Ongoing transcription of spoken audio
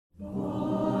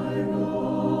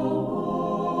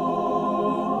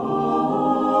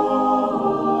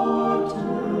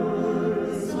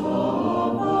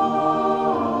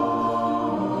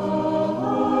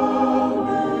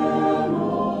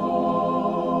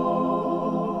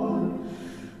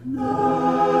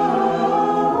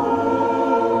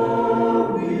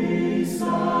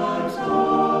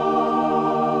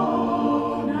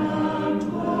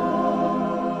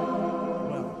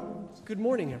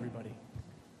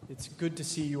It's good to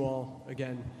see you all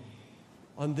again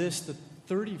on this, the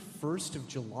 31st of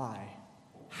July.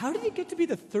 How did it get to be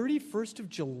the 31st of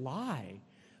July?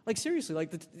 Like, seriously,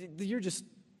 like the year just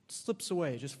slips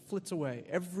away, just flits away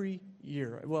every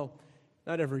year. Well,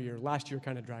 not every year. Last year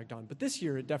kind of dragged on. But this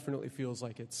year, it definitely feels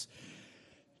like it's...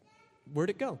 Where'd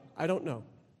it go? I don't know.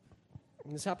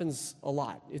 And this happens a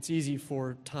lot. It's easy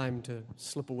for time to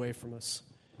slip away from us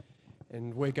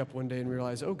and wake up one day and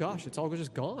realize, oh gosh, it's all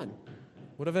just gone.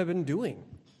 What have I been doing?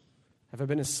 Have I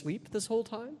been asleep this whole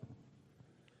time?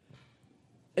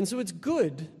 And so it's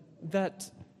good that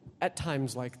at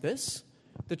times like this,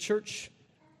 the church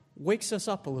wakes us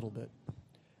up a little bit,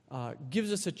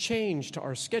 gives us a change to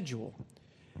our schedule,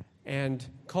 and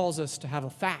calls us to have a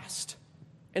fast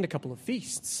and a couple of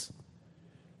feasts.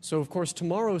 So, of course,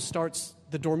 tomorrow starts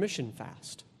the Dormition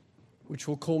fast, which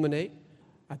will culminate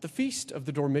at the feast of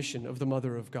the Dormition of the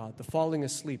Mother of God, the falling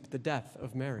asleep, the death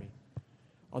of Mary,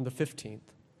 on the 15th.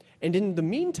 And in the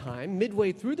meantime,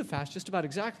 midway through the fast, just about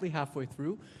exactly halfway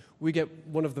through, we get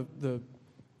one of the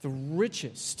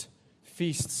richest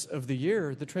feasts of the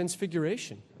year, the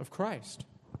Transfiguration of Christ.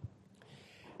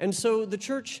 And so the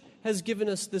church has given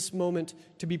us this moment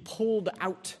to be pulled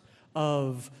out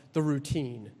of the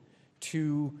routine,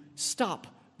 to stop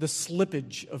the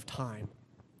slippage of time,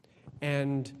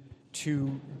 and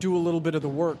to do a little bit of the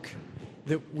work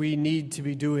that we need to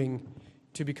be doing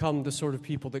to become the sort of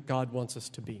people that God wants us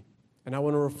to be. And I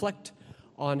want to reflect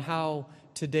on how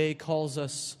today calls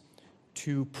us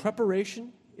to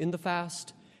preparation in the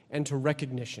fast and to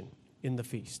recognition in the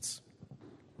feasts.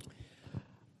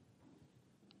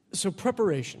 So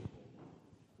preparation.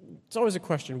 It's always a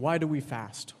question. Why do we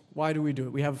fast? Why do we do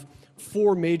it? We have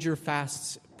 4 major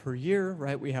fasts per year,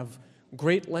 right? We have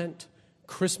Great Lent,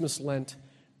 Christmas Lent,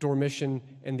 Dormition,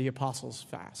 and the Apostles'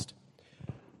 Fast.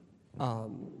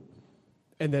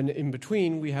 And then in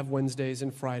between, we have Wednesdays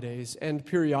and Fridays and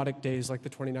periodic days like the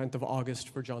 29th of August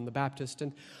for John the Baptist,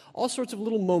 and all sorts of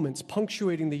little moments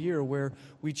punctuating the year where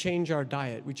we change our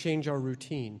diet, we change our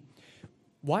routine.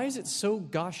 Why is it so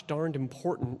gosh darned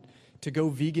important to go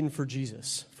vegan for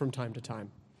Jesus from time to time?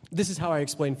 This is how I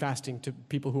explain fasting to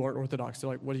people who aren't Orthodox.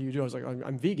 They're like, what do you do? I was like,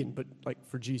 I'm vegan, but like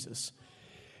for Jesus.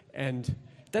 And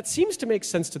that seems to make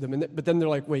sense to them. But then they're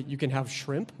like, wait, you can have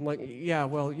shrimp? I'm like, yeah,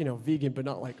 well, vegan, but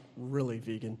not like really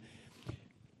vegan.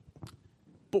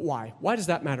 But why? Why does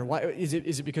that matter? Why is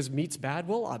it because meat's bad?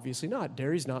 Well, obviously not.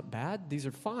 Dairy's not bad. These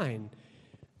are fine.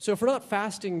 So if we're not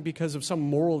fasting because of some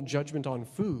moral judgment on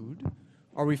food,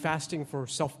 are we fasting for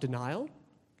self-denial?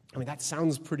 I mean, that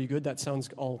sounds pretty good. That sounds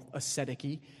all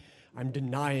ascetic-y. I'm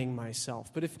denying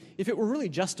myself. But if it were really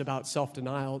just about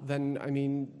self-denial, then, I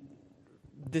mean,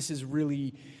 this is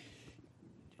going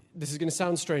to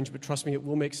sound strange, but trust me, it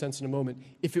will make sense in a moment.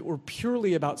 If it were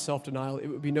purely about self-denial, it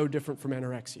would be no different from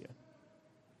anorexia.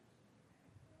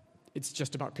 It's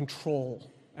just about control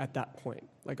at that point.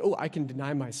 Like, oh, I can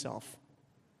deny myself.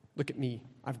 Look at me.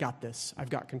 I've got this. I've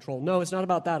got control. No, it's not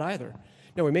about that either.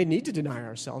 Now, we may need to deny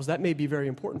ourselves. That may be very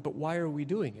important, but why are we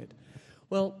doing it?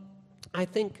 Well, I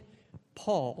think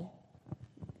Paul,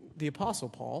 the Apostle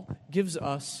Paul, gives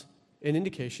us an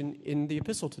indication in the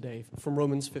epistle today from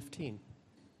Romans 15,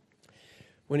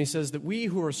 when he says that we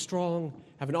who are strong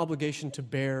have an obligation to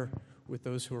bear with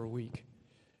those who are weak.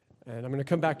 And I'm going to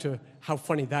come back to how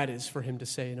funny that is for him to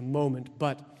say in a moment,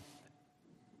 but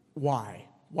why?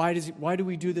 Why do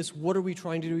we do this? What are we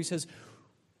trying to do? He says,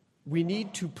 we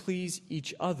need to please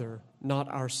each other, not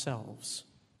ourselves.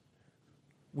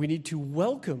 We need to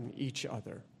welcome each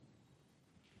other,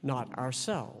 not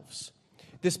ourselves.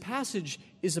 This passage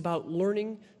is about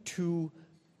learning to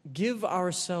give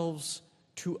ourselves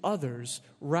to others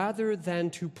rather than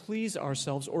to please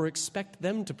ourselves or expect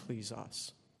them to please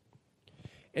us.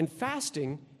 And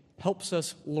fasting helps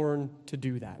us learn to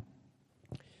do that.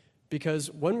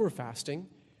 Because when we're fasting,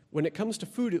 when it comes to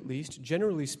food at least,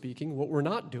 generally speaking, what we're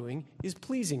not doing is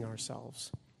pleasing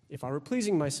ourselves. If I were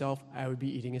pleasing myself, I would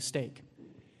be eating a steak.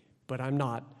 But I'm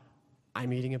not.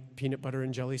 I'm eating a peanut butter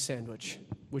and jelly sandwich,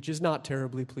 which is not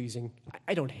terribly pleasing.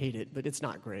 I don't hate it, but it's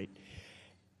not great.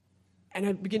 And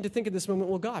I begin to think at this moment,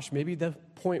 well, gosh, maybe the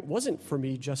point wasn't for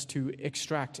me just to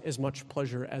extract as much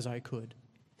pleasure as I could.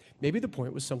 Maybe the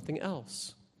point was something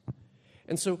else.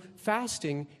 And so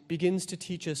fasting begins to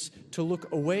teach us to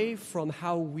look away from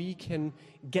how we can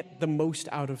get the most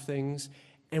out of things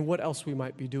and what else we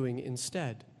might be doing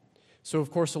instead. So,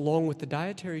 of course, along with the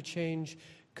dietary change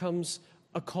comes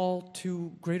a call to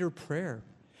greater prayer.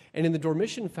 And in the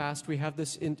Dormition fast, we have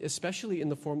this especially in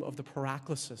the form of the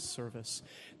Paraklesis service,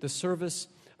 the service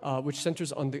which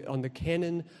centers on the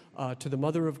canon to the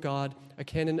Mother of God, a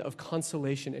canon of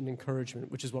consolation and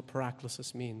encouragement, which is what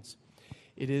paraklesis means.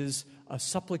 It is a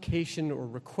supplication or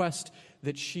request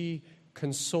that she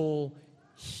console,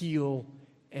 heal,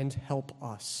 and help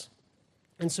us.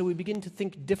 And so we begin to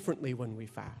think differently when we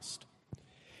fast.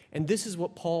 And this is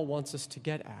what Paul wants us to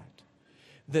get at,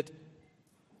 that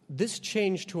this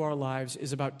change to our lives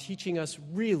is about teaching us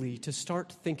really to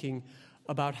start thinking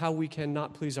about how we can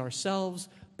not please ourselves,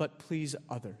 but please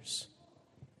others.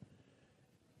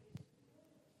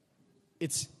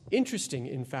 It's interesting,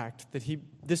 in fact, that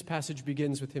this passage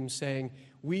begins with him saying,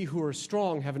 we who are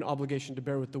strong have an obligation to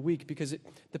bear with the weak, because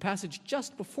the passage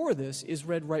just before this is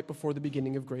read right before the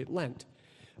beginning of Great Lent.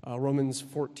 Romans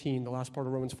 14, the last part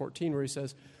of Romans 14, where he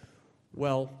says,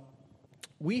 well,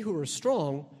 we who are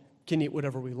strong can eat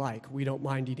whatever we like. We don't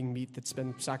mind eating meat that's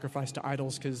been sacrificed to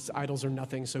idols because idols are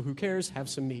nothing, so who cares? Have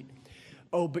some meat.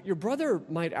 Oh, but your brother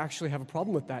might actually have a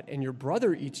problem with that, and your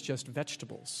brother eats just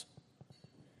vegetables.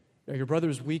 Now, your brother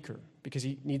is weaker because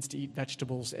he needs to eat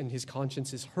vegetables, and his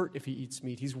conscience is hurt if he eats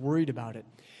meat. He's worried about it.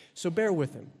 So bear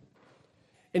with him.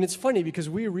 And it's funny because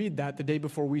we read that the day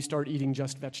before we start eating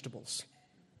just vegetables.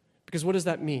 Because what does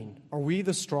that mean? Are we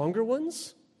the stronger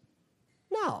ones?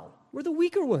 No, we're the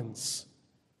weaker ones.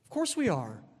 Of course we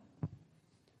are.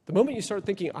 The moment you start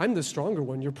thinking, I'm the stronger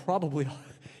one, you're probably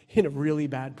in a really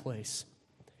bad place.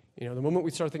 The moment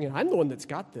we start thinking, I'm the one that's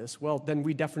got this, well, then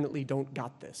we definitely don't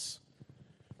got this.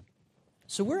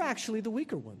 So we're actually the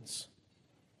weaker ones,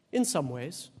 in some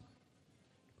ways.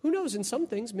 Who knows, in some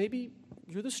things, maybe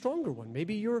you're the stronger one.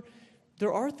 Maybe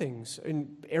there are things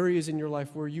in areas in your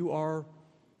life where you are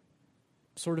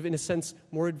sort of, in a sense,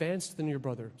 more advanced than your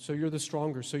brother. So you're the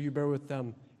stronger, so you bear with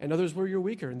them. And others where you're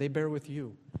weaker, and they bear with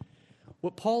you.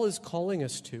 What Paul is calling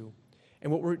us to,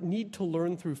 and what we need to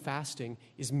learn through fasting,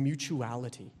 is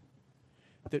mutuality.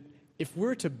 That if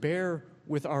we're to bear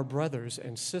with our brothers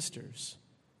and sisters,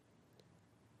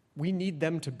 we need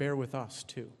them to bear with us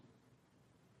too.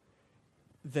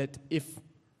 That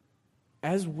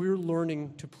as we're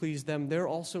learning to please them, they're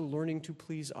also learning to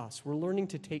please us. We're learning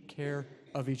to take care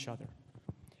of each other.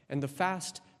 And the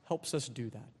fast helps us do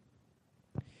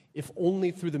that, if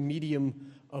only through the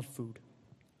medium of food.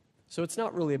 So it's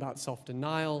not really about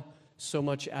self-denial so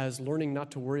much as learning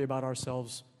not to worry about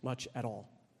ourselves much at all,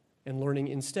 and learning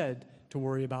instead to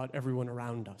worry about everyone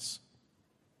around us.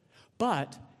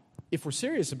 But if we're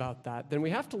serious about that, then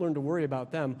we have to learn to worry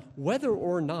about them whether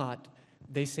or not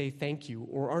they say thank you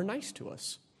or are nice to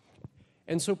us.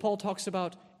 And so Paul talks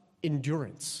about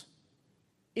endurance.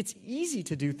 It's easy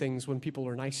to do things when people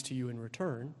are nice to you in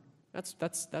return.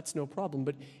 That's no problem.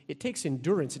 But it takes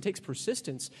endurance, it takes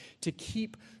persistence to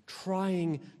keep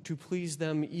trying to please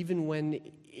them even when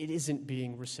it isn't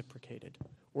being reciprocated,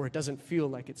 or it doesn't feel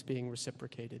like it's being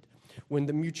reciprocated, when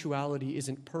the mutuality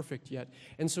isn't perfect yet.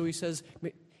 And so he says,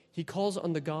 he calls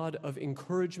on the God of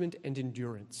encouragement and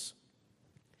endurance.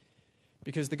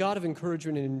 Because the God of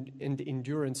encouragement and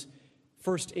endurance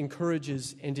first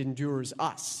encourages and endures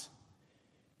us.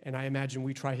 And I imagine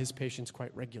we try his patience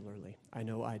quite regularly. I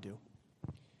know I do.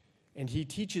 And he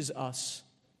teaches us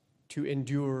to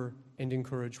endure and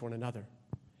encourage one another,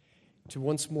 to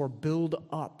once more build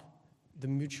up the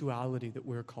mutuality that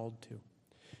we're called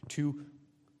to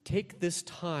take this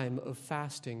time of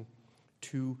fasting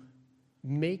to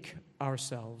make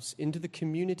ourselves into the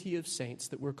community of saints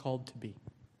that we're called to be.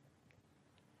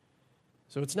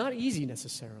 So it's not easy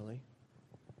necessarily,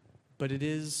 but it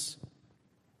is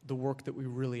the work that we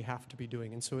really have to be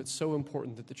doing. And so it's so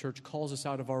important that the church calls us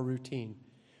out of our routine,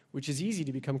 which is easy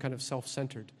to become kind of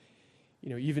self-centered.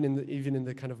 Even in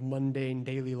the kind of mundane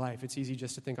daily life, it's easy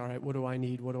just to think, all right, what do I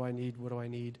need? What do I need? What do I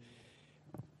need?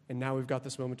 And now we've got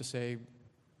this moment to say,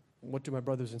 what do my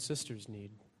brothers and sisters need?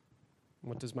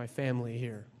 What does my family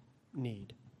here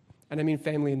need? And I mean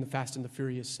family in the Fast and the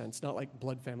Furious sense, not like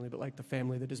blood family, but like the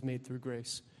family that is made through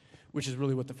grace, which is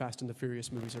really what the Fast and the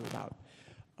Furious movies are about.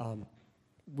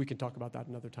 We can talk about that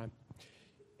another time.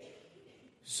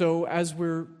 So as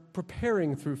we're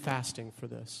preparing through fasting for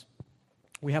this,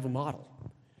 we have a model.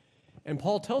 And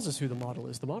Paul tells us who the model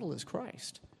is. The model is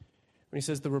Christ. When he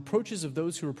says, the reproaches of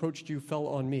those who reproached you fell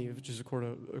on me, which is,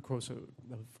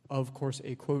 of course,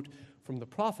 a quote from the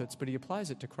prophets, but he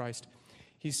applies it to Christ.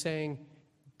 He's saying,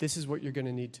 this is what you're going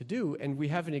to need to do. And we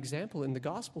have an example in the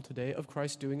gospel today of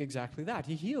Christ doing exactly that.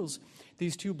 He heals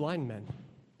these two blind men.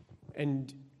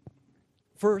 And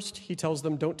first, he tells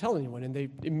them, don't tell anyone, and they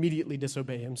immediately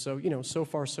disobey him. So, so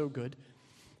far, so good.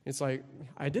 It's like,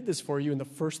 I did this for you, and the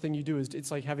first thing you do is,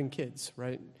 it's like having kids,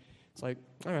 right? It's like,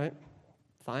 all right,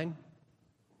 fine.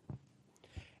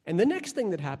 And the next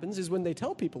thing that happens is when they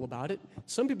tell people about it,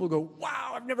 some people go,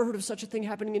 wow, I've never heard of such a thing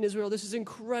happening in Israel. This is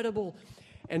incredible.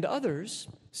 And others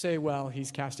say, well,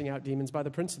 he's casting out demons by the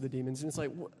prince of the demons. And it's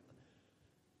like,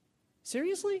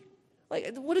 seriously?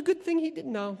 Like, what a good thing he did.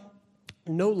 No.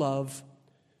 No love,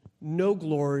 no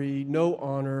glory, no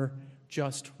honor,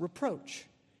 just reproach.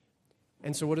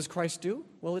 And so what does Christ do?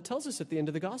 Well, it tells us at the end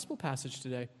of the gospel passage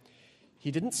today. He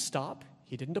didn't stop.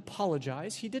 He didn't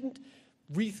apologize. He didn't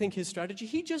rethink his strategy.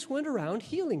 He just went around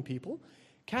healing people,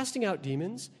 casting out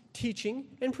demons, teaching,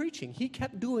 and preaching. He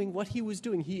kept doing what he was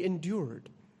doing. He endured.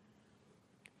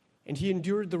 And he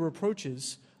endured the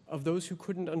reproaches of those who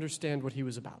couldn't understand what he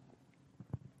was about.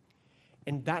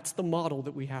 And that's the model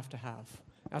that we have to have.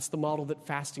 That's the model that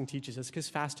fasting teaches us, because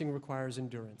fasting requires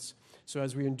endurance. So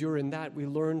as we endure in that, we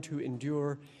learn to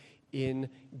endure in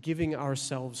giving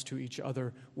ourselves to each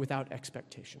other without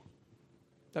expectation.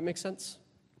 That makes sense?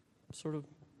 Sort of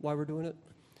why we're doing it?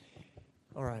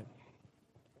 All right.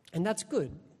 And that's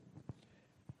good.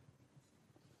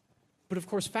 But of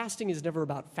course, fasting is never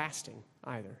about fasting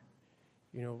either.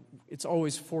 You know, it's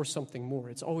always for something more.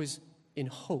 It's always in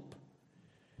hope.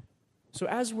 So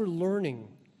as we're learning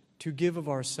to give of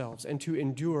ourselves and to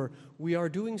endure, we are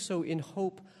doing so in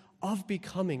hope of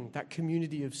becoming that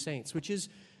community of saints, which is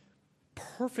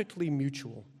perfectly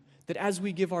mutual. That as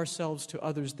we give ourselves to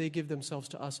others, they give themselves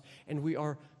to us, and we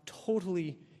are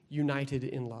totally united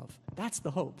in love. That's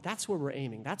the hope. That's where we're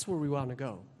aiming. That's where we want to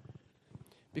go.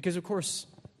 Because, of course,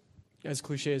 as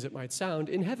cliche as it might sound,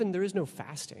 in heaven there is no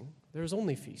fasting. There is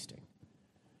only feasting.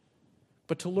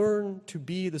 But to learn to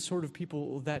be the sort of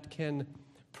people that can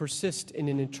persist in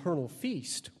an eternal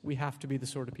feast, we have to be the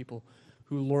sort of people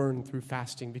who learn through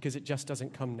fasting, because it just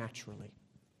doesn't come naturally.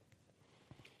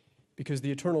 Because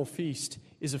the eternal feast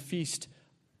is a feast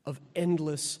of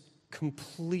endless,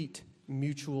 complete,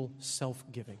 mutual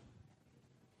self-giving,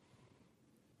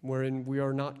 wherein we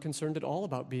are not concerned at all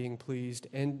about being pleased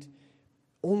and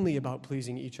only about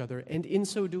pleasing each other. And in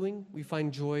so doing, we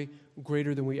find joy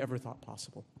greater than we ever thought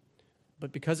possible.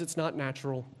 But because it's not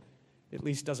natural, at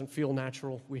least doesn't feel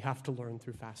natural, we have to learn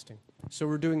through fasting. So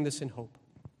we're doing this in hope.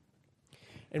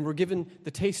 And we're given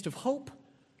the taste of hope,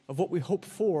 of what we hope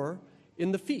for,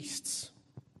 in the feasts.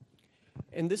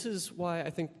 And this is why I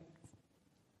think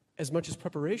as much as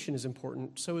preparation is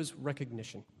important, so is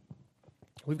recognition.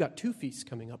 We've got 2 feasts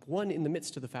coming up, one in the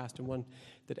midst of the fast and one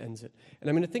that ends it. And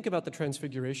I'm going to think about the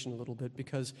Transfiguration a little bit,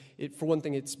 because for one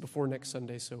thing, it's before next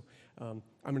Sunday, so I'm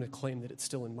going to claim that it's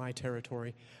still in my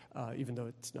territory, even though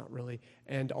it's not really.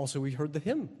 And also we heard the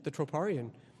hymn, the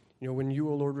Troparion. You know, when you,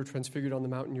 O Lord, were transfigured on the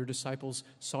mountain, your disciples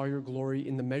saw your glory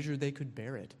in the measure they could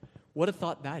bear it. What a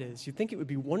thought that is. You'd think it would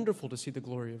be wonderful to see the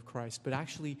glory of Christ, but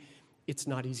actually it's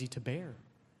not easy to bear.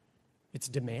 It's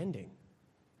demanding.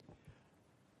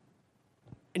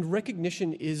 And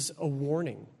recognition is a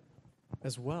warning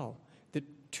as well, that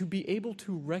to be able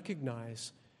to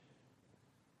recognize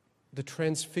the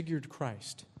transfigured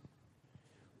Christ,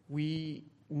 we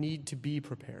need to be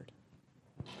prepared.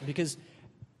 Because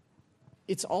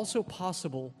it's also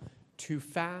possible to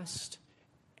fast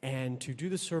and to do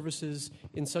the services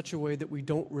in such a way that we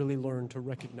don't really learn to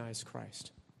recognize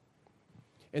Christ.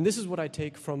 And this is what I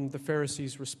take from the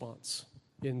Pharisees' response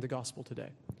in the gospel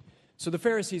today. So the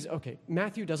Pharisees, okay,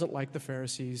 Matthew doesn't like the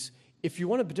Pharisees. If you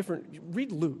want a different,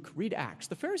 read Luke, read Acts.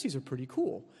 The Pharisees are pretty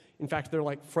cool. In fact, they're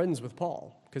like friends with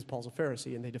Paul, because Paul's a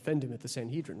Pharisee, and they defend him at the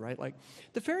Sanhedrin, right? Like,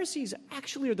 the Pharisees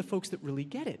actually are the folks that really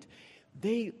get it.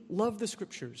 They love the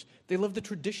Scriptures. They love the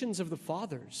traditions of the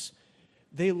fathers.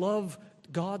 They love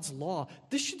God's law.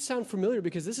 This should sound familiar,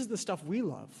 because this is the stuff we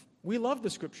love. We love the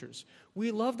Scriptures.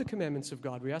 We love the commandments of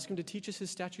God. We ask him to teach us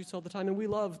his statutes all the time, and we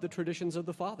love the traditions of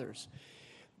the fathers.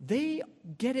 They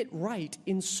get it right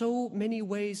in so many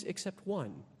ways except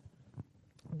one,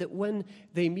 that when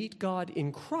they meet God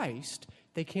in Christ,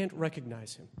 they can't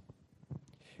recognize him.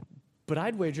 But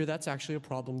I'd wager that's actually a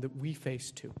problem that we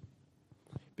face too.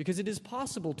 Because it is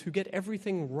possible to get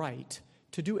everything right,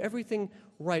 to do everything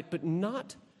right, but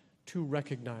not to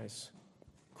recognize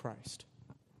Christ.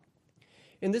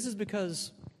 And this is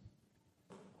because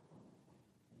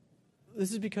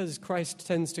Christ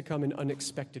tends to come in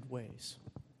unexpected ways.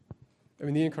 I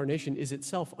mean, the incarnation is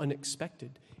itself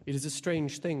unexpected. It is a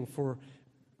strange thing for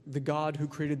the God who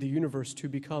created the universe to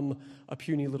become a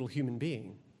puny little human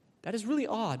being. That is really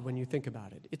odd when you think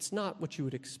about it. It's not what you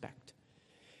would expect.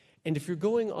 And if you're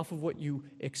going off of what you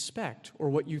expect or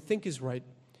what you think is right,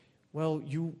 well,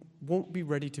 you won't be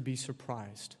ready to be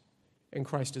surprised. And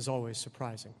Christ is always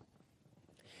surprising.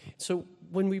 So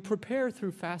when we prepare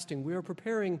through fasting, we are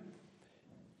preparing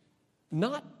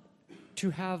not to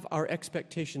have our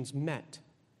expectations met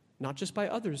not just by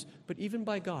others, but even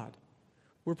by God.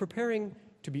 We're preparing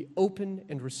to be open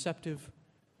and receptive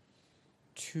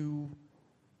to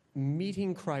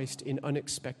meeting Christ in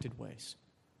unexpected ways.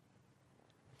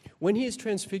 When he is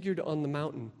transfigured on the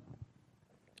mountain,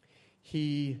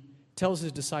 he tells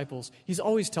his disciples, he's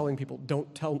always telling people,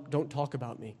 don't talk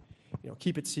about me.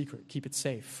 Keep it secret, keep it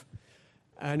safe.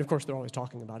 And of course, they're always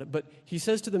talking about it. But he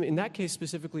says to them, in that case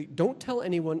specifically, don't tell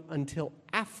anyone until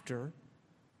after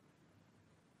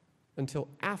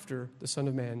the Son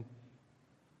of Man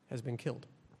has been killed.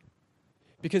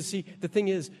 Because, see, the thing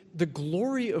is, the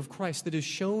glory of Christ that is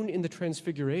shown in the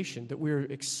transfiguration that we're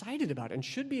excited about and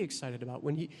should be excited about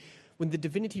when the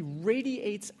divinity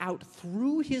radiates out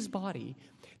through his body,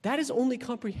 that is only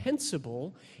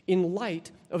comprehensible in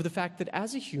light of the fact that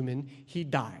as a human, he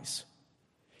dies.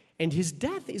 And his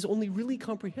death is only really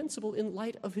comprehensible in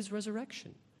light of his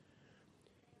resurrection.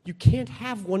 You can't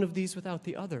have one of these without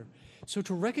the other. So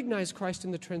to recognize Christ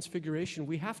in the transfiguration,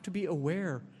 we have to be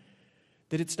aware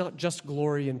that it's not just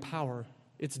glory and power,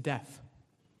 it's death,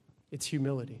 it's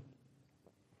humility.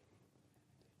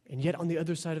 And yet on the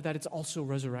other side of that, it's also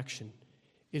resurrection.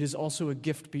 It is also a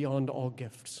gift beyond all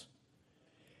gifts.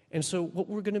 And so what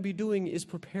we're going to be doing is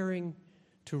preparing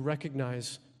to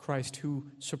recognize Christ who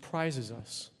surprises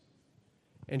us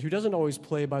and who doesn't always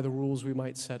play by the rules we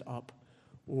might set up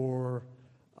or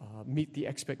meet the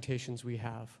expectations we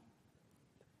have,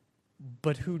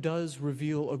 but who does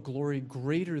reveal a glory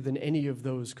greater than any of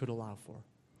those could allow for,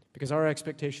 because our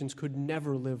expectations could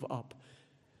never live up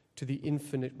to the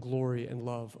infinite glory and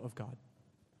love of God.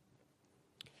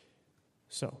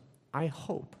 So, I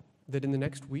hope that in the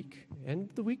next week and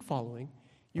the week following,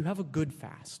 you have a good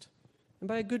fast. And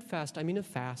by a good fast, I mean a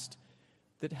fast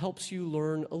that helps you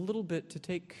learn a little bit to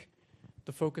take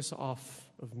the focus off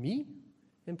of me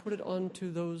and put it on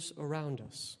to those around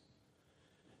us.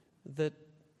 That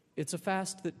it's a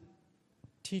fast that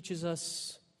teaches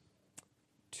us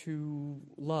to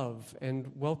love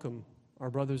and welcome our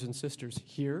brothers and sisters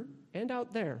here and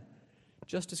out there,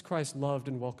 just as Christ loved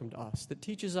and welcomed us. That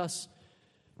teaches us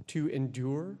to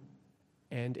endure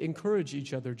and encourage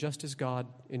each other, just as God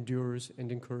endures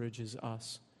and encourages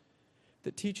us.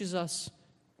 That teaches us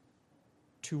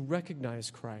to recognize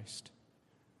Christ,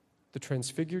 the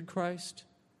transfigured Christ,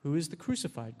 who is the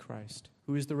crucified Christ,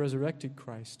 who is the resurrected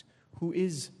Christ, who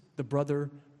is the brother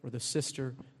or the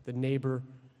sister, the neighbor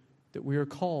that we are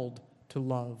called to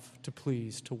love, to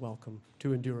please, to welcome,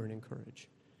 to endure and encourage.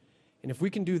 And if we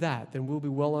can do that, then we'll be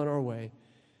well on our way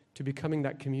to becoming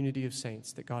that community of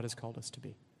saints that God has called us to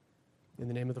be. In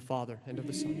the name of the Father, and of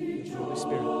the Son, and of the Holy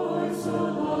Spirit. Rejoice, a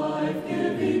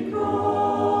life-giving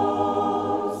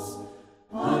cross,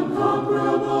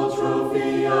 unconquerable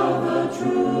trophy of a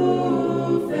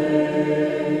true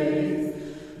faith,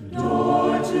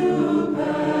 door to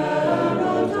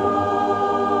paradise,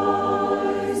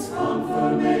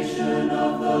 confirmation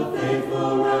of the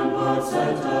faithful rampart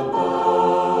set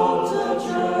about the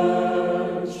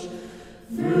church.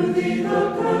 Through thee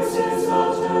the curses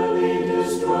utterly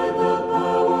destroyed, the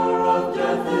power of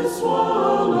death is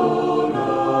swallowed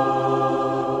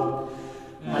up,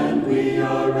 and we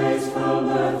are raised from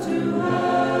earth to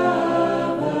heaven,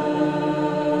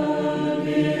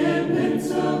 the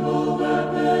invincible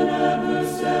weapon,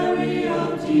 adversary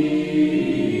of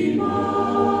demons,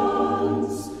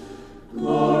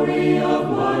 glory of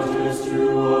martyrs,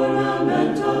 true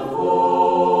ornament of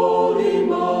holy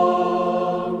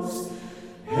monks,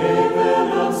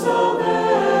 haven of salvation,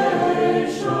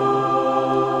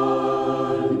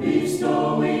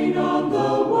 bestowing on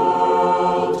the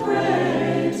world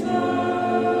great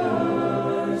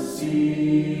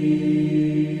mercy.